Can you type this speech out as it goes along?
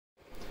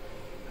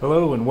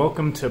Hello and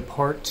welcome to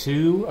part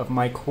 2 of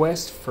my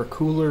quest for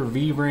cooler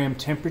VRAM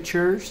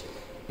temperatures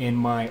in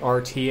my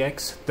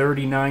RTX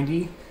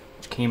 3090,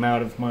 which came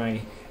out of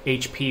my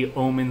HP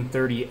OMEN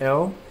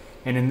 30L.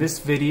 And in this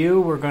video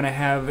we're going to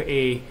have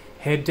a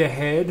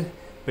head-to-head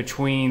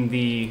between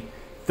the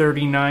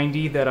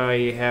 3090 that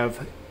I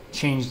have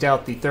changed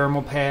out the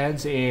thermal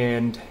pads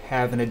and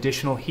have an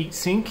additional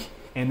heatsink,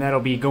 and that'll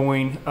be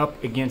going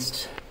up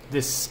against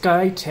this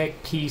Skytech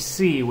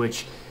PC,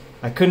 which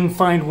I couldn't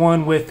find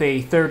one with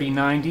a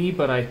 3090,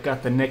 but I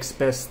got the next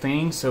best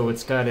thing. So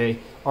it's got a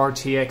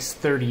RTX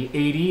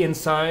 3080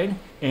 inside,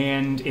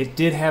 and it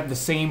did have the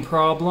same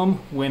problem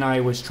when I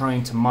was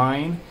trying to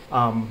mine.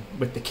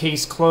 With the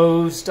case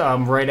closed,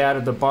 right out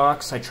of the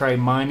box, I tried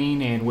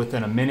mining, and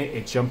within a minute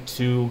it jumped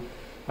to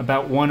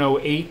about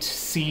 108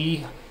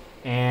 C,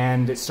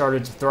 and it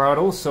started to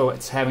throttle, so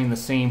it's having the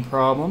same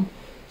problem.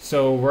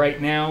 So right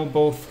now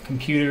both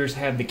computers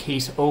have the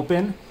case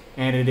open,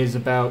 and it is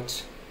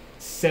about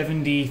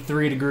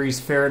 73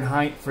 degrees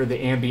Fahrenheit for the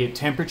ambient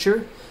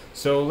temperature.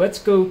 So let's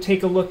go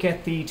take a look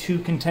at the two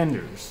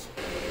contenders.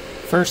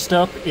 First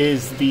up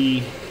is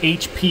the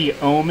HP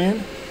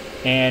OMEN,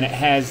 and it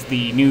has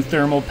the new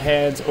thermal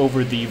pads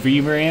over the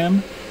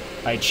VRAM.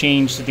 I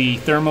changed the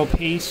thermal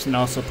paste and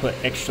also put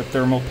extra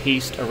thermal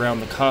paste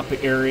around the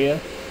cockpit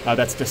area.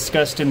 That's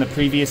discussed in the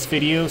previous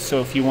video, so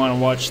if you want to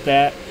watch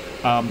that,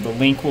 the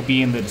link will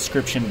be in the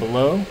description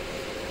below.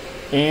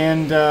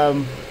 And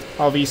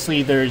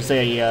obviously there's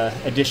a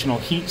additional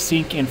heat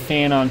sink and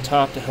fan on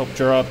top to help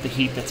draw up the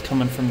heat that's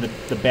coming from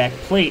the back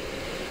plate.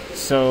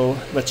 So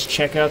let's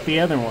check out the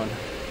other one.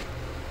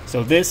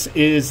 So this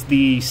is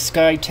the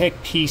Skytech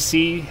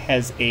PC,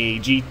 has a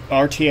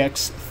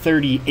RTX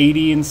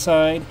 3080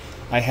 inside.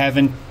 I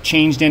haven't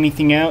changed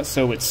anything out,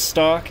 so it's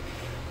stock.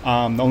 The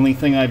only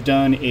thing I've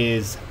done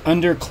is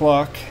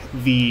underclock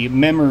the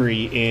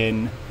memory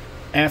in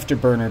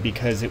Afterburner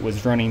because it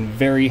was running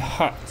very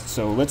hot.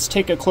 So let's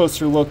take a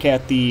closer look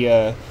at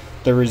the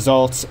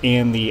results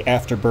and the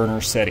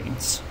Afterburner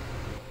settings.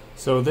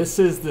 So this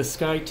is the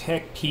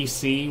Skytech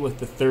PC with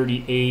the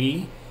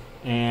 3080,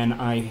 and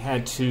I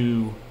had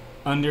to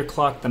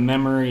underclock the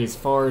memory as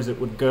far as it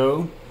would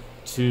go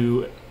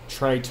to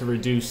try to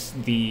reduce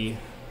the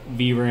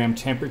VRAM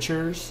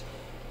temperatures,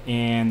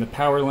 and the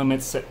power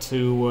limit's set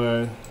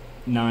to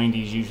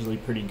 90 is usually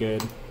pretty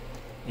good.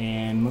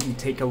 And let me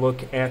take a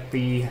look at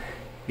the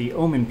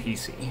OMEN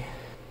PC.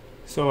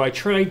 So I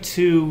tried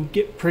to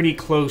get pretty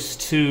close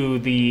to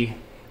the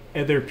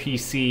other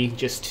PC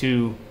just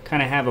to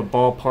kind of have a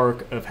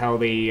ballpark of how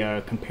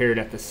they compared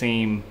at the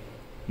same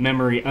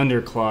memory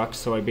underclock.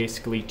 So I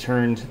basically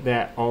turned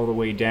that all the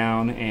way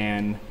down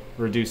and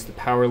reduced the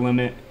power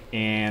limit,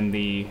 and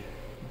the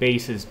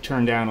base is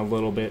turned down a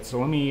little bit. So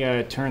let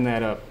me turn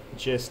that up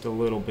just a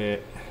little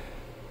bit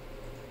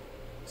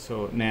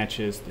so it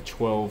matches the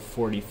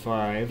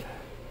 1245.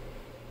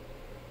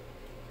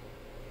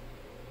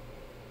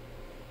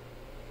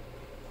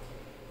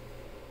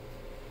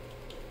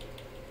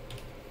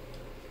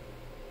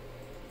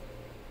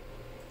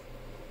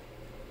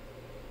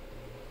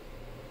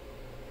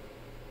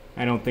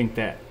 I don't think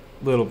that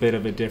little bit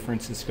of a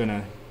difference is going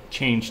to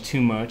change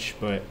too much,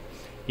 but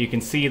you can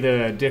see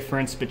the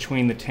difference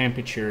between the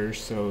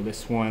temperatures. So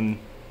this one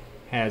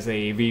has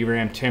a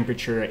VRAM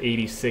temperature at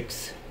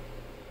 86,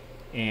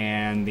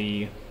 and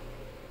the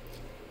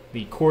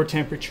core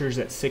temperature is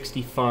at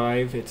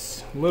 65.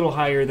 It's a little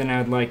higher than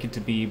I'd like it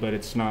to be, but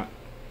it's not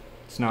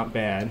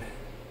bad.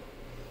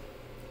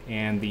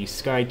 And the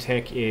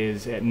Skytech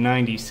is at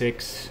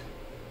 96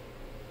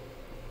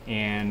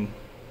 and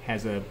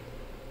has a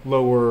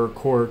lower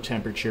core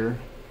temperature,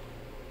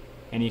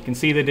 and you can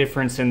see the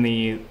difference in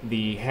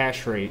the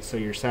hash rate. So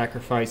you're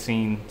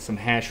sacrificing some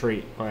hash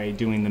rate by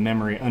doing the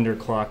memory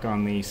underclock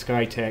on the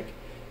Skytech,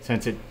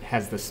 since it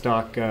has the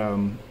stock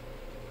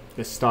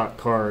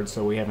card,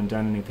 so we haven't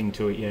done anything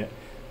to it yet.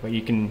 But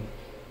you can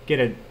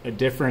get a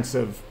difference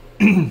of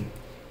 10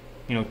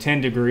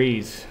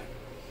 degrees,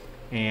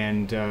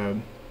 and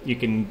you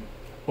can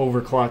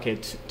overclock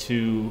it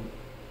to,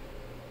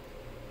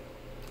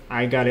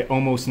 I got it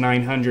almost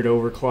 900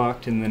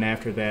 overclocked, and then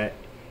after that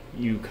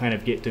you kind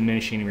of get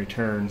diminishing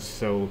returns.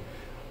 So,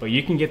 but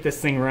you can get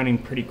this thing running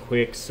pretty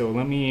quick. So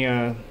let me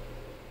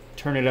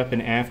turn it up in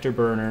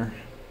Afterburner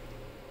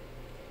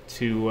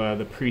to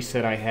the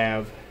preset I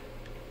have,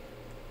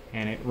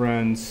 and it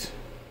runs.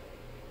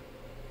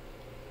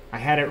 I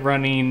had it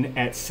running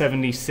at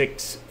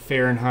 76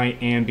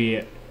 Fahrenheit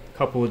ambient a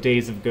couple of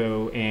days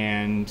ago,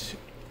 and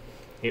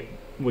it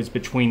was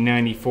between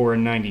 94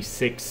 and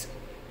 96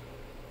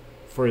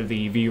 for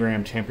the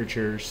VRAM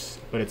temperatures,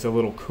 but it's a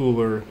little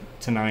cooler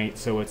tonight,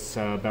 so it's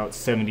about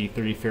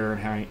 73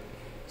 Fahrenheit.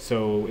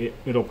 So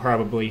it'll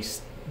probably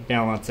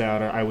balance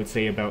out, I would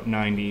say, about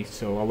 90.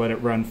 So I'll let it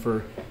run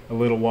for a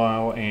little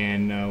while,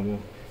 and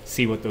we'll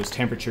see what those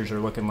temperatures are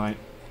looking like.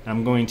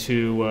 I'm going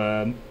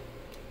to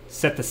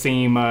set the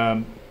same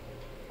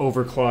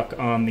overclock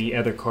on the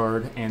other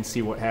card and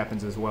see what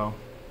happens as well.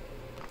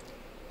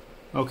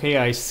 Okay,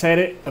 I set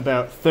it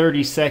about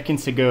 30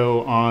 seconds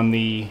ago on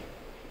the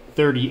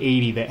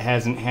 3080 that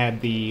hasn't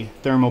had the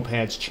thermal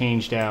pads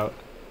changed out,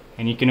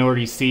 and you can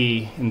already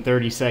see in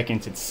 30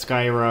 seconds it's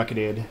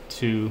skyrocketed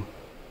to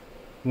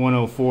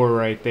 104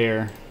 right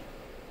there,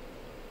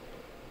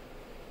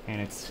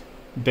 and it's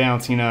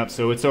bouncing up,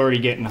 so it's already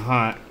getting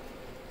hot.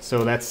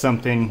 So that's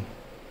something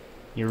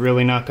you're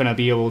really not going to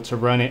be able to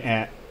run it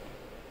at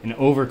an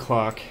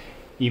overclock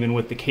even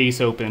with the case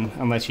open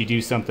unless you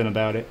do something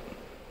about it.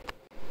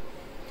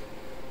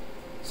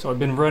 So I've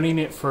been running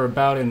it for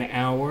about an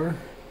hour,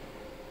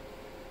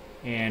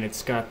 and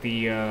it's got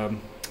the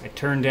I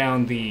turned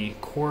down the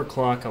core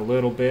clock a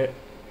little bit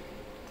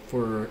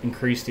for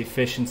increased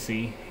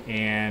efficiency,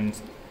 and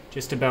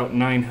just about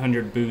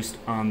 900 boost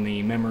on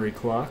the memory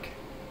clock,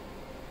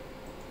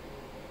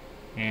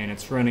 and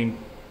it's running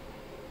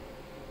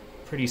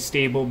pretty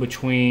stable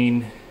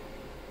between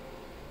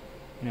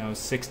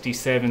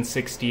 67,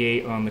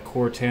 68 on the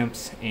core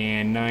temps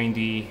and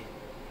 90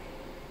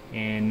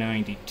 and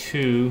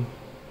 92,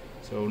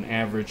 so an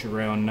average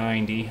around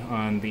 90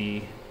 on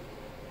the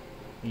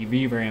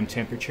VRAM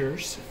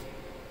temperatures.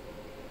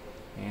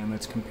 And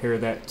let's compare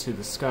that to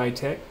the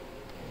Skytech.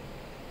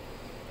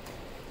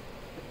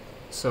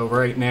 So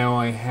right now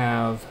I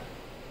have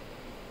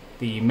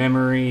the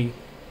memory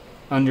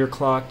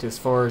underclocked as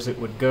far as it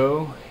would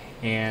go,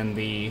 and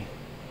the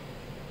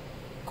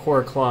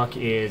core clock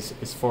is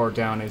as far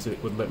down as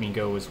it would let me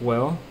go as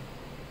well.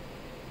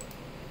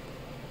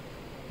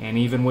 And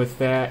even with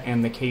that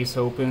and the case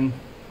open,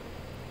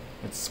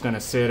 it's going to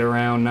sit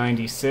around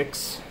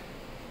 96.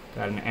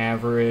 Got an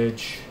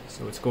average,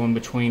 so it's going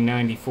between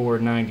 94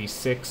 and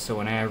 96, so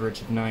an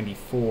average of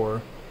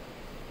 94.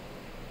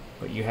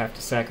 But you have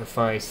to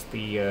sacrifice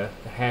the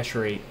hash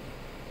rate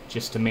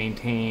just to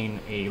maintain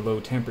a low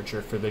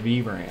temperature for the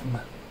VRAM.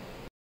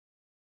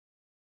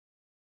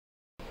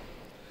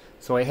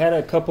 So I had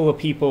a couple of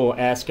people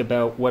ask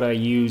about what I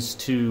use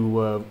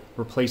to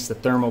replace the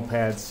thermal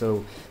pads.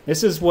 So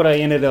this is what I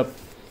ended up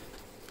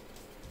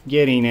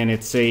getting, and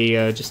it's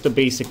a just a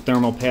basic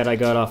thermal pad I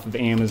got off of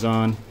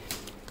Amazon.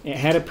 It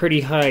had a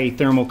pretty high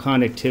thermal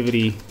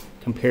conductivity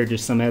compared to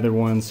some other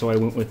ones, so I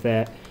went with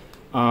that.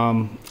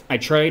 I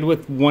tried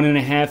with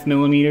 1.5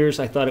 millimeters.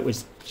 I thought it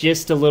was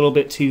just a little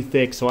bit too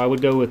thick, so I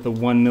would go with the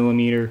 1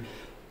 millimeter,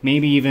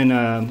 maybe even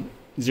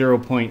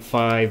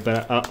 0.5,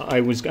 but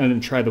I was going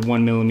to try the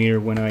 1 millimeter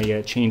when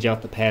I change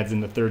out the pads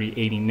in the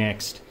 3080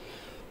 next.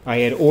 I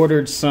had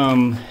ordered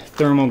some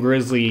thermal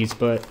grizzlies,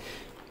 but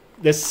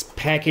this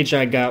package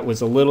I got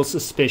was a little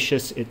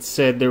suspicious. It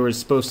said there was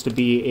supposed to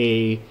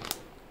be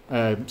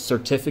a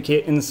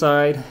certificate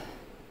inside,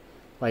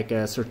 like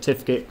a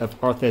certificate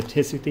of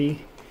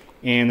authenticity,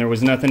 and there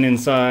was nothing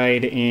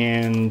inside.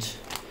 And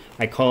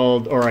I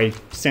called, or I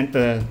sent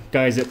the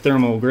guys at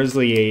Thermal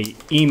Grizzly a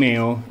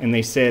email, and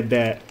they said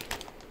that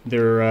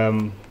their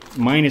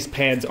minus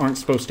pads aren't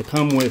supposed to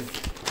come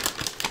with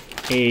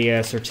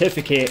a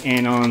certificate,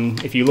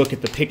 and if you look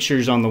at the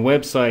pictures on the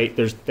website,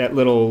 there's that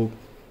little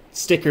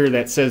sticker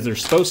that says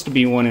there's supposed to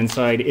be one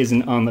inside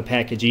isn't on the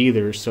package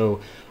either. So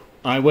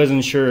I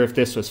wasn't sure if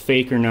this was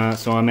fake or not,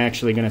 so I'm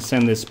actually going to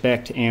send this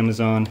back to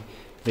Amazon.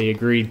 They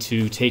agreed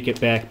to take it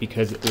back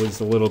because it was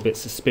a little bit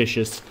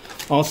suspicious.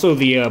 Also,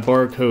 the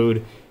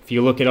barcode, if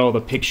you look at all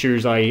the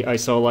pictures I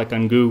saw, like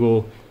on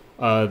Google,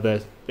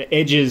 the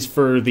edges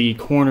for the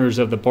corners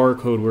of the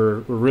barcode were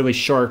really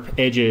sharp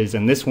edges,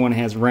 and this one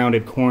has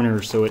rounded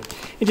corners, so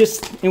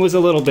it was a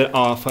little bit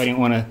off. I didn't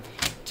want to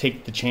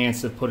take the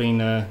chance of putting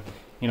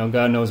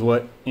God knows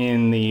what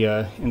in the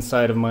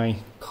inside of my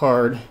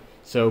card.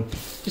 So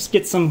just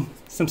get some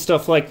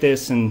stuff like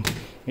this, and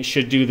it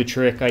should do the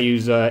trick. I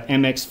use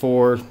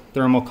MX4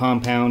 thermal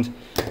compound.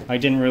 I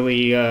didn't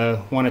really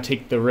want to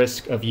take the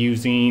risk of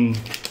using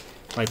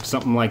like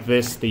something like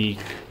this, the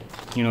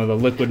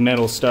liquid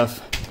metal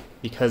stuff,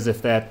 because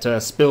if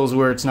that spills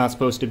where it's not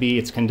supposed to be,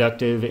 it's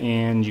conductive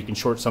and you can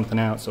short something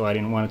out, so I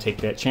didn't want to take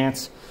that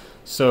chance.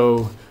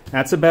 So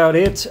that's about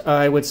it.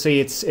 I would say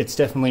it's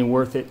definitely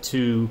worth it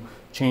to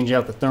change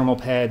out the thermal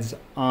pads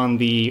on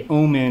the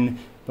OMEN.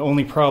 The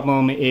only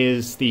problem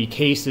is the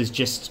case is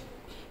just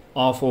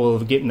awful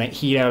of getting that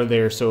heat out of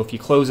there, so if you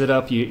close it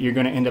up, you're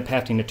going to end up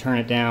having to turn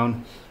it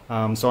down.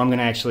 So I'm going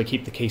to actually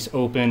keep the case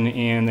open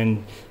and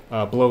then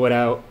blow it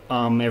out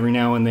every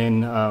now and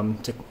then,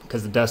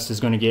 because the dust is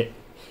going to get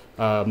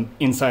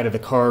inside of the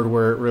card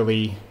where it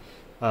really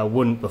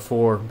wouldn't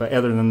before. But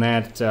other than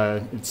that,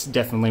 it's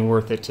definitely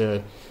worth it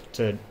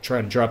to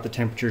try to drop the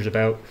temperatures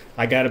about.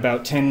 I got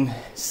about 10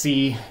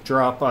 C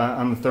drop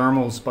on the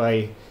thermals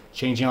by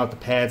changing out the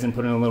pads and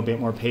putting a little bit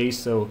more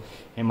paste, so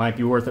it might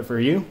be worth it for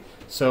you.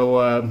 So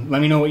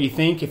let me know what you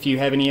think. If you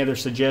have any other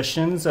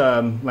suggestions,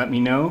 let me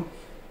know.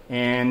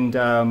 And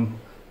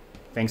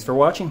thanks for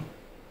watching.